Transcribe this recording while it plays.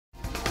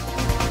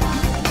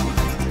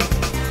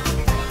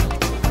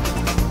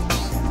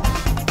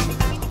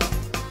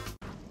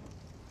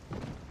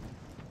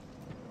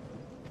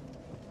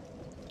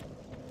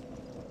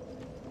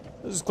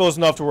is close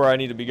enough to where I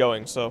need to be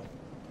going, so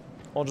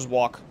I'll just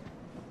walk.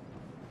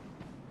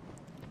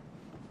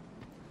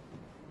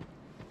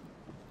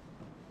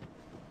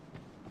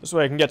 This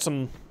way I can get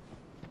some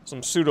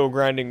pseudo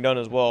grinding done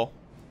as well.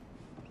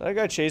 Is that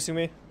guy chasing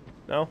me?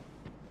 No?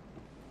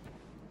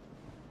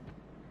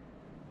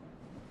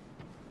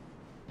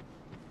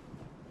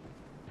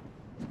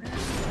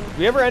 Did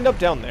we ever end up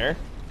down there?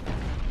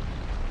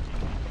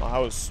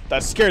 Oh,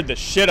 that scared the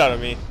shit out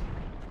of me,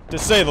 to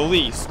say the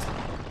least.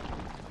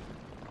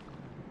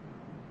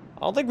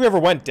 I don't think we ever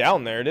went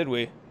down there, did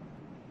we? I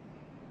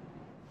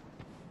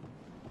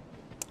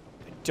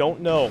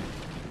don't know.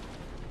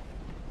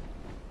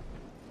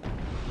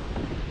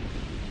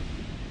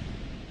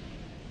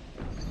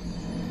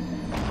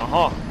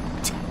 Uh-huh.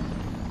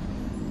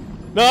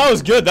 No, that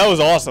was good. That was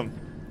awesome.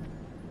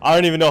 I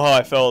don't even know how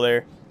I fell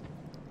there.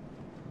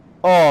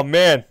 Oh,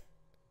 man.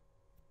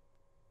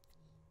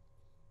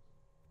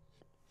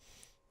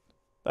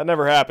 That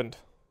never happened.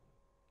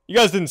 You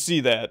guys didn't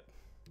see that.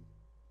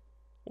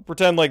 We'll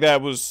pretend like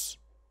that was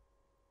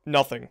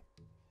nothing.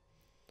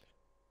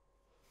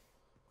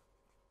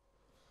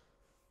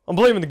 I'm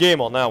blaming the game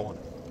on that one.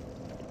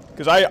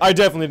 Because I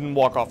definitely didn't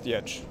walk off the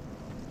edge.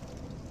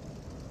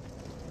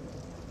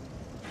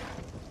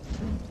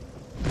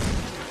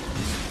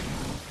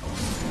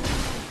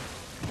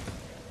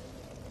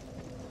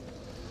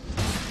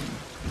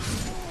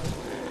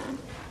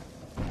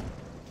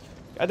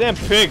 Goddamn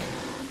pig!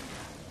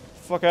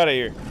 Fuck out of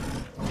here.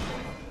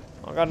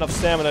 I don't got enough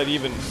stamina to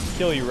even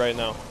kill you right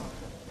now.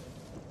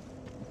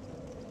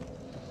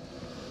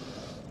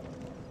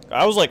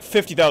 I was like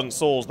 50,000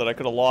 souls that I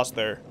could have lost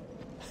there.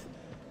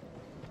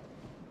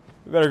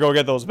 We better go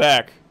get those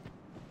back.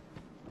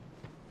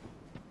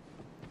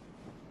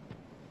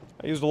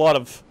 I used a lot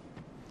of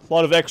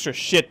extra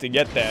shit to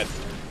get that.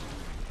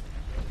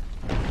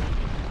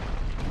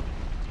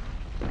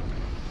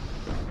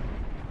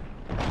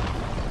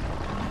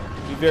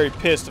 I'd be very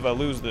pissed if I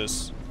lose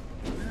this.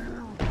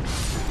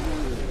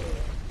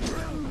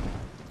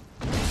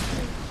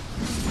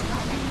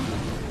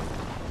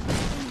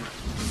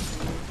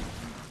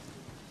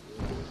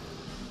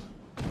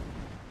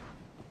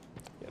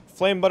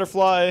 Flame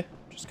butterfly,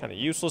 just kind of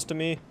useless to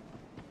me.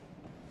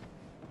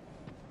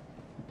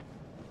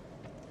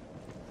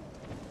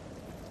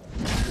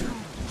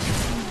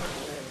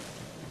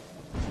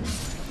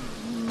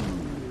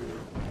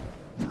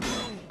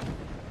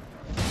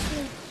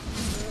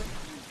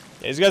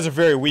 Yeah, these guys are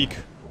very weak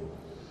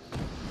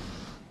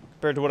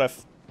compared to what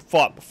I've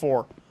fought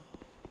before.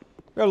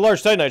 We got a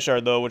large Titanite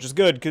shard though, which is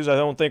good because I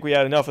don't think we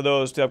had enough of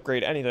those to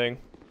upgrade anything.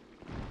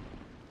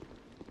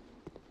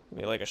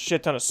 Maybe like a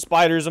shit ton of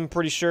spiders, I'm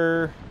pretty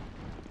sure.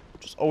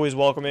 Just always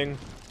welcoming.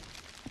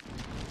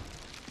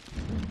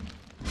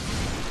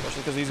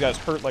 Especially because these guys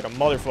hurt like a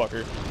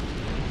motherfucker.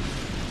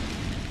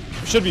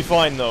 We should be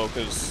fine though,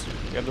 because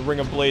we have the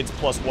Ring of Blades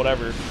plus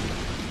whatever.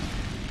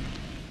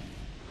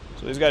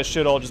 So these guys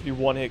should all just be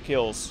one-hit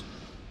kills.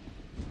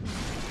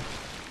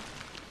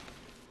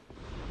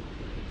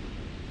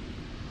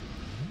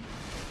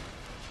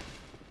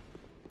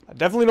 I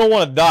definitely don't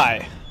want to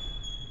die.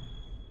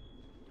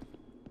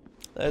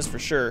 That is for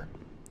sure.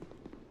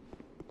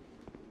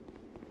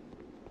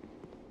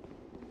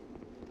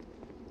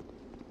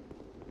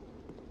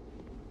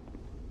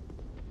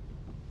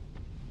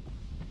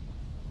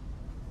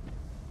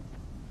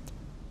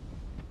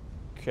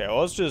 Okay,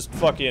 well, let's just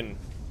fucking...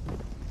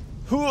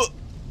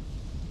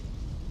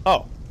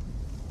 Oh.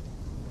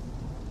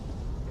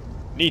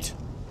 Neat.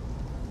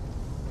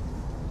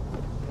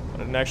 I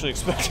didn't actually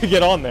expect to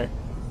get on there.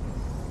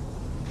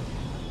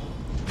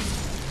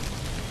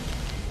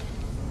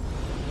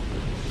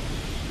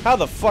 How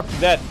the fuck did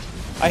that...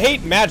 I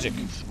hate magic.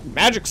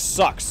 Magic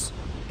sucks.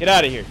 Get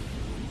out of here.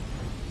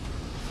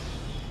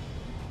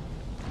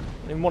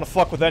 I don't even want to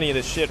fuck with any of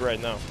this shit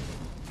right now.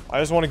 I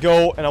just want to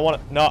go and I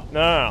want to...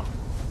 No.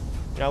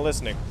 You're not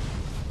listening.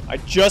 I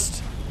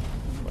just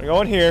want to go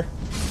in here.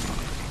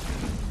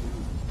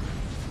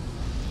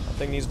 That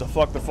thing needs to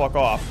fuck the fuck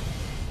off.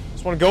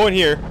 Just want to go in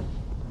here.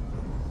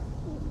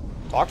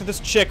 Talk to this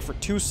chick for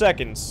 2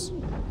 seconds.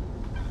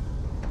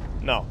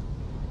 No.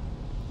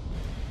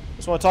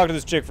 Just want to talk to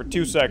this chick for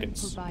 2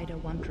 seconds. Provide a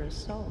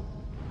wondrous soul.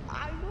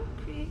 I will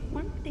create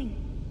one thing.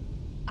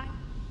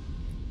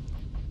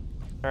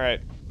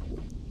 Alright.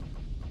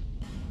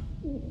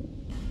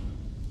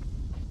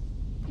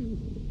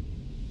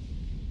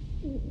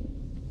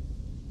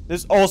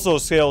 This also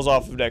scales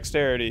off of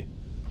dexterity.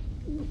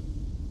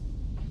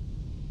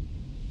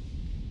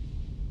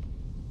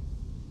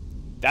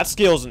 That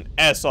scales an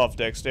S off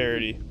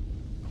dexterity.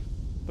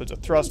 But it's a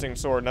thrusting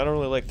sword, and I don't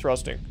really like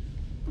thrusting.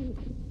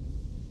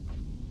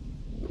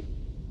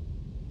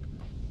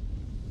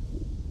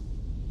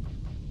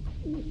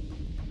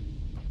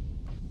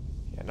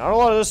 Yeah, not a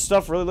lot of this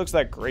stuff really looks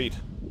that great.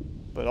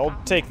 But I'll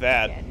take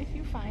that. If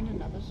you find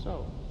another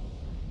soul.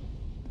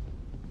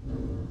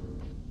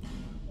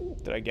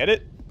 Did I get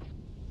it?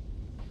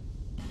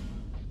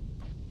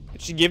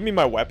 Did she give me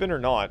my weapon or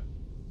not?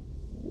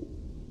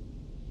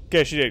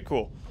 Okay, she did.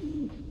 Cool.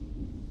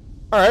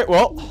 Alright,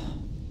 well.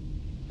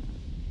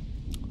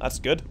 That's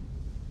good.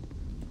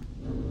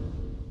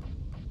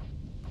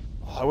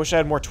 Oh, I wish I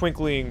had more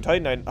twinkling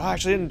titanite. Oh, I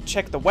actually didn't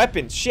check the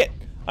weapon. Shit.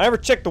 I never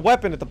checked the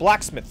weapon at the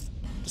blacksmith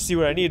to see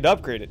what I needed to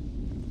upgrade it.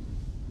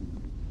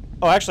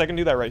 Oh, actually, I can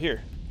do that right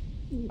here.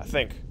 I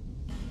think.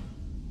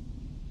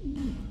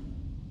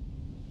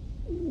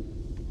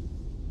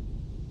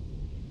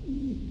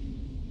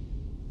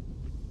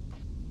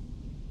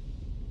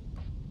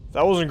 If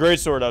that wasn't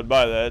greatsword, I'd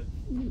buy that.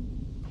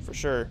 For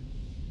sure.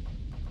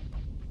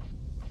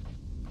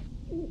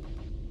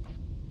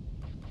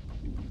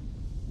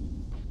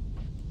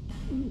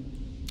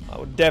 I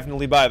would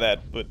definitely buy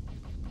that, but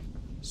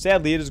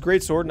sadly it is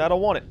greatsword and I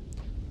don't want it.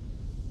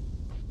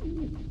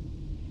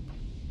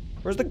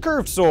 Where's the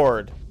curved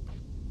sword?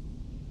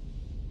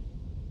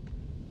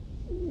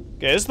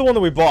 Okay, this is the one that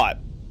we bought.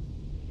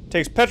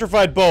 Takes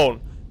petrified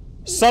bone.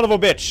 Son of a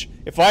bitch.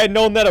 If I had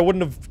known that, I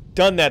wouldn't have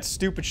done that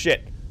stupid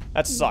shit.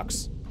 That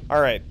sucks.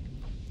 Alright.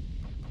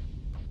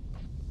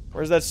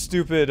 Where's that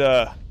stupid,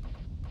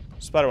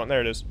 spider one?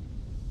 There it is.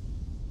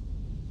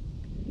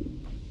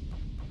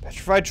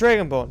 Petrified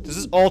dragon bone. Does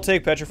this all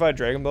take petrified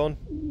dragon bone?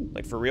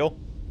 Like, for real?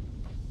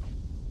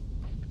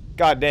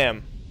 God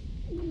damn.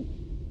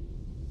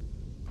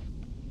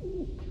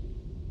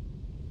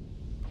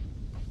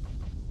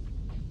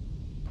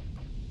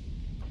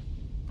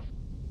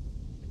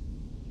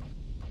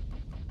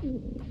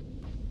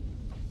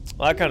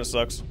 Well, that kind of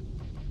sucks.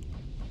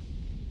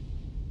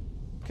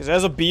 Because it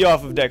has a B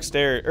off of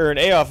dexterity, or an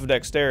A off of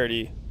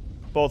dexterity,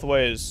 both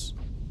ways.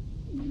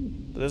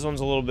 But this one's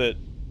a little bit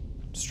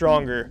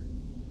stronger.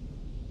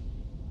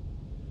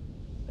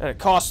 And it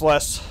costs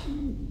less.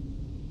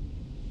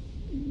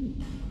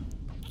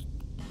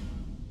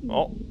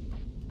 Well,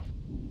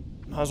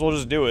 might as well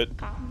just do it.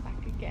 Come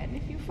back again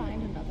if you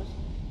find another.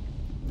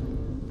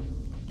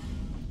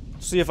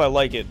 See if I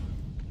like it.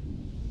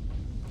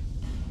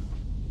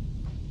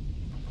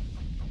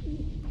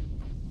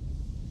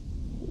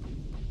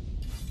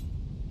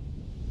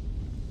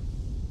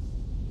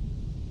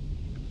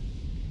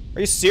 Are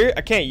you serious?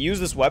 I can't use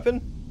this weapon?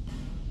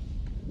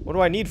 What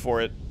do I need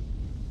for it?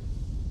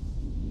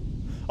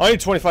 Oh, I need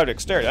 25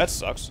 dexterity. That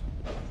sucks.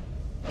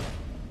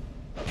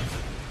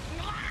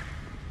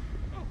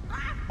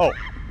 Oh.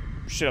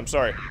 Shit, I'm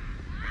sorry.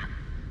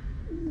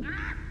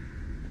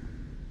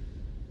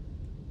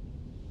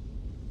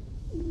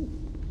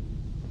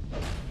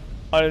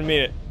 I didn't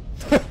mean it.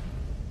 I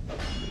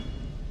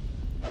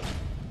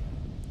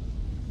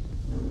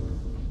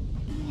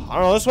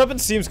don't know, this weapon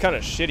seems kind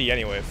of shitty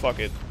anyway. Fuck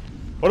it.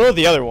 What about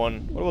the other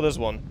one? What about this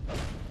one?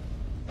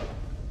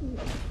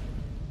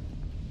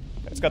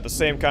 It's got the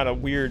same kind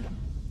of weird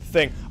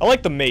thing. I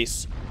like the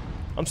mace.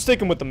 I'm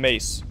sticking with the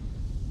mace.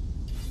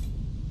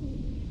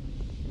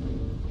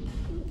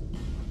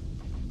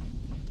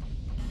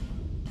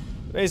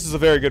 Mace is a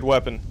very good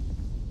weapon.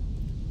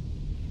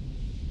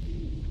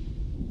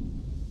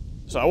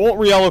 So I won't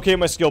reallocate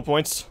my skill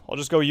points. I'll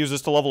just go use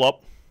this to level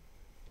up.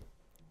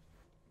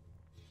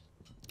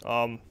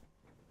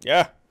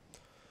 Yeah.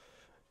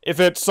 If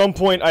at some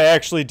point I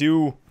actually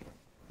do...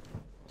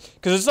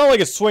 Because it's not like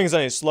it swings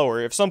any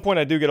slower. If at some point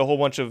I do get a whole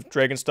bunch of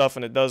dragon stuff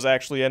and it does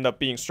actually end up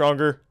being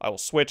stronger, I will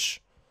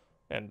switch.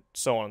 And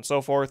so on and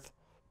so forth.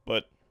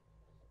 But...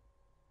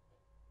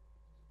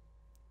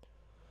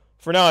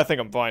 for now, I think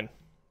I'm fine.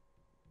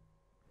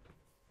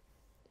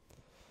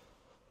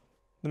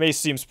 The mace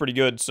seems pretty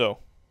good, so...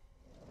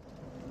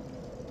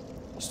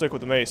 I'll stick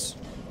with the mace.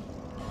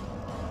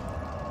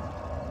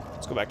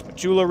 Let's go back to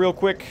Majula real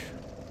quick.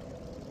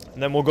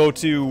 And then we'll go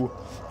to...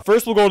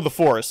 First we'll go to the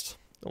forest.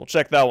 And we'll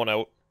check that one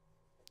out.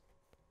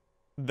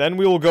 Then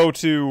we will go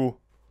to...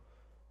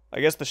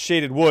 I guess the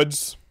Shaded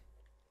Woods.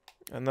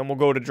 And then we'll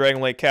go to Dragon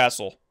Lake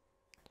Castle.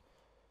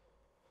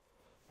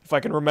 If I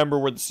can remember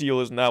where the seal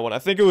is in that one. I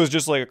think it was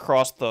just like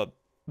across the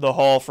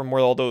hall from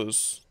where all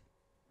those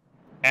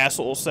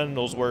asshole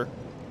sentinels were.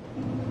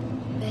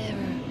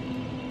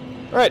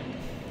 Alright.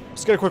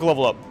 Let's get a quick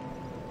level up.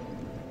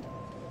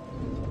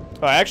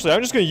 Actually,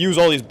 I'm just going to use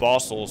all these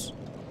boss souls.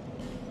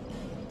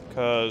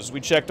 Because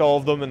we checked all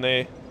of them and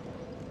they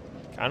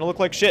kind of look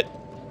like shit.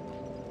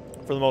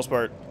 For the most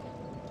part.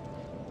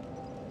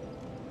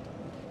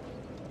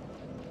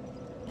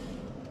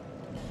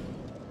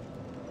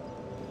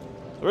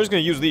 So we're just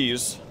going to use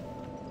these.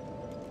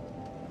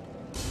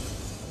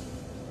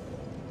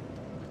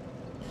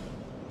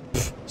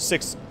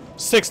 Pfft,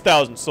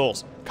 6,000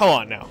 souls. Come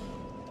on now.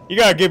 You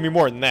gotta give me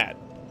more than that.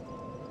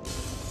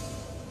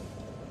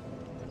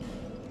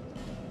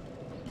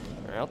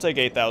 Alright, I'll take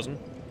 8,000.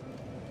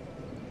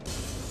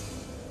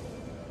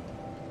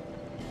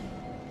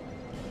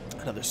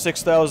 Another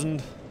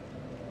 6,000.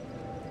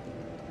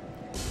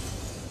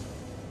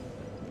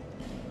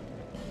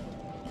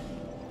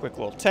 Quick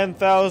little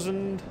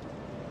 10,000.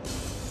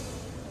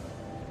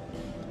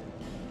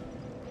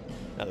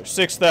 Another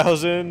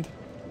 6,000.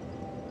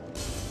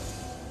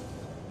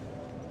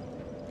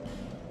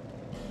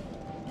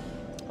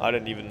 I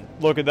didn't even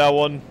look at that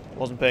one.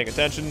 Wasn't paying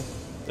attention.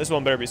 This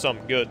one better be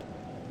something good.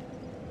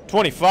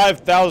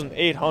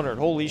 25,800.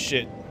 Holy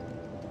shit.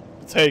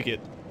 I'll take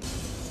it.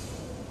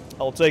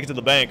 I'll take it to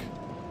the bank.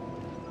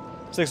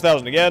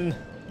 6,000 again.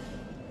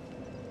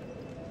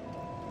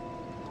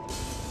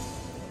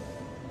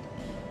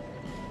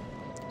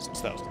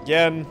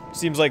 Again.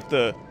 Seems like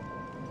the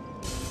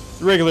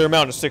regular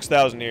amount is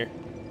 6,000 here.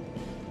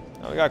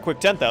 Oh, I got a quick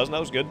 10,000. That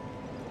was good.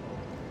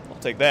 I'll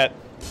take that.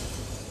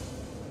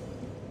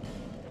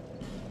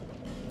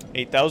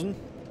 8,000.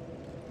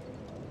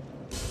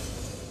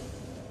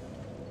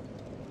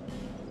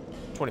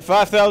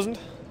 25,000.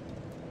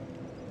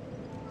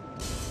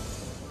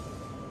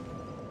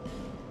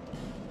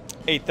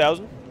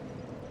 8,000.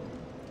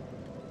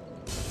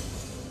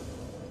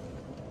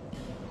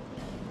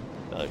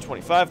 Another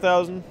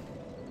 25,000.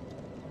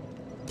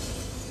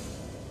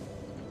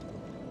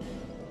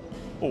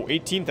 Oh,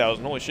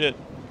 18,000. Holy shit.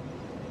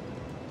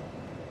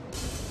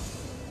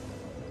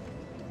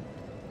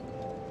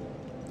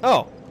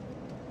 Oh.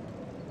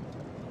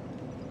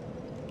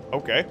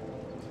 Okay.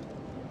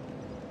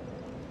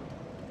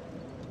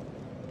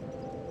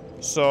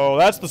 So,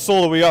 that's the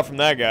soul that we got from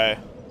that guy.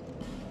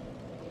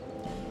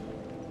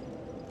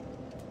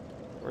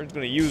 We're just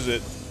gonna use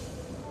it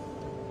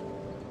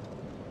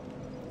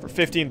for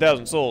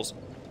 15,000 souls.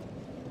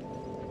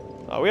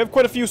 We have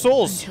quite a few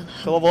souls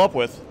to level up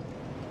with.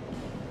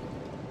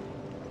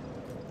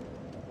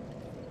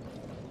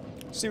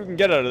 Let's see what we can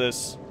get out of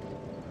this.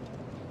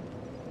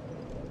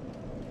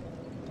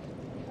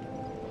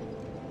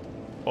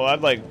 Well,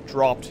 that like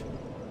dropped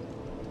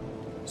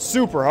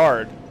super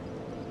hard.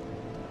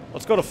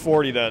 Let's go to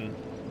 40 then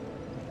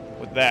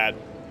with that.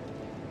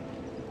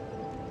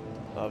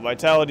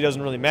 Vitality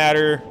doesn't really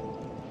matter.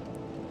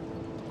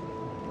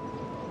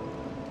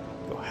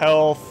 Go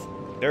health,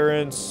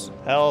 endurance,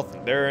 health,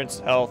 endurance,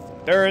 health,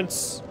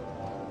 endurance.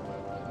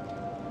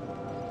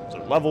 So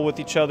they're level with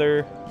each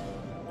other.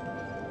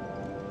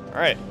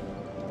 Alright.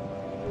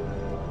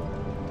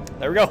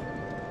 There we go.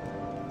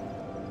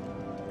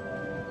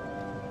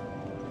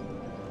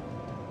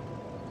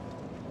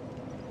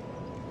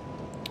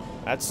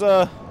 That's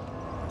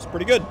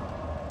pretty good.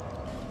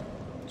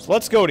 So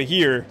let's go to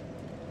here.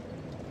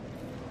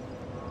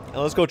 And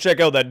let's go check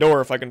out that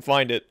door if I can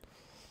find it.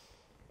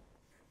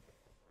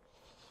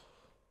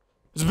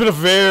 It's been a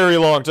very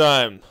long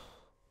time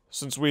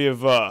since we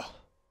have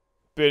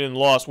been in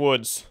Lost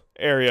Woods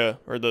area,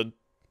 or the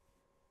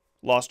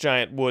Lost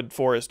Giant Wood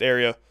Forest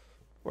area,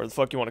 where the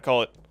fuck you want to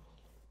call it.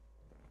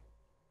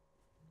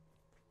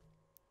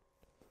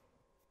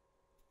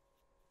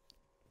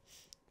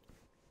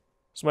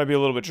 This might be a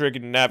little bit tricky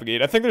to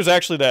navigate. I think there's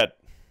actually that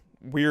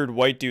weird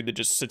white dude that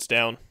just sits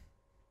down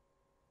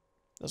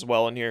as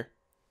well in here.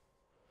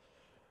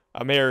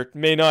 I may or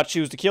may not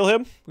choose to kill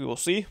him. We will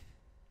see.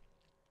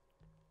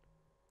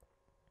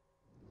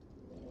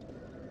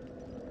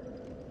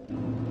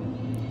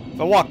 If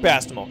I walk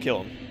past him, I'll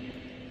kill him.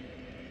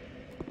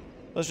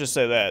 Let's just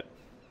say that.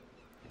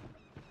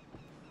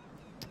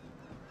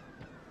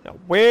 Now,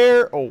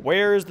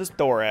 where is this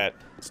door at?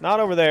 It's not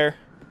over there.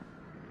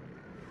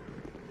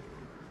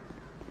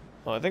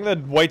 Oh, I think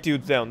that white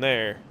dude's down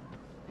there.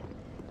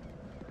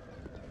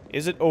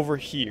 Is it over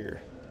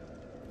here?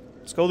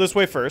 Let's go this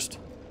way first.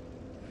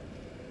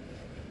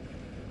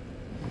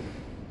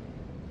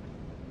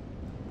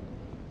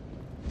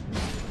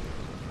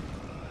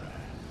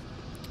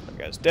 That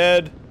guy's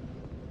dead.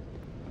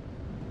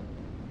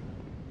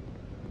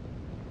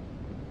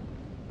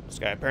 This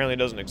guy apparently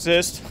doesn't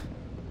exist.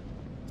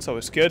 That's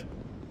always good.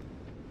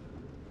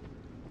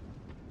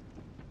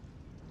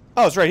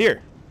 Oh, it's right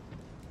here.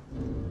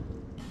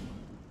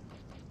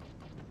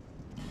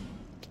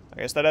 I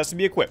guess that has to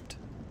be equipped.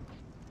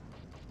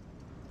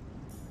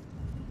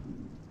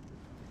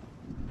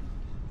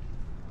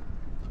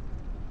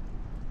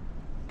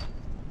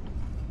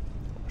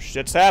 Oh,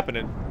 shit's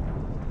happening.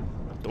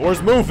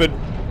 Door's moving.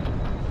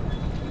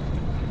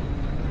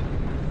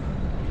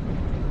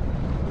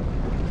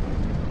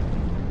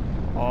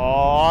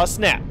 Aw,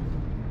 snap.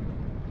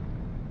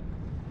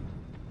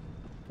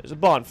 There's a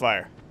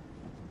bonfire.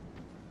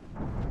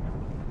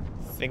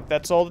 Think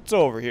that's all that's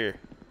over here.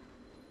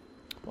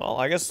 Well,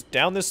 I guess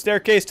down this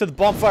staircase to the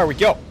bonfire we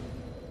go.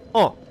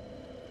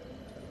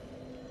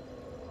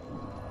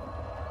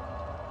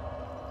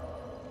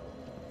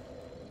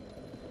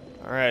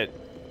 Alright.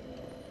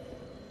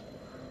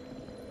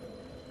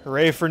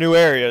 Hooray for new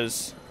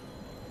areas.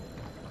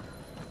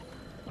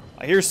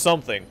 I hear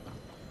something.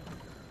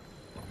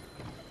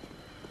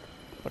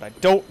 But I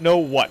don't know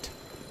what.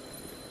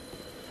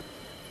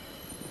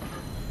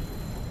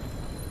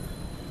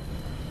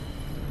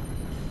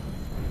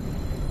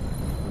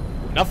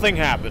 Nothing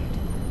happened.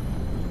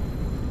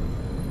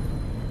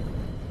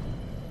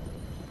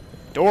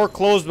 Door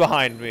closed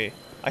behind me.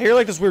 I hear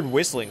like this weird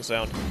whistling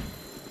sound.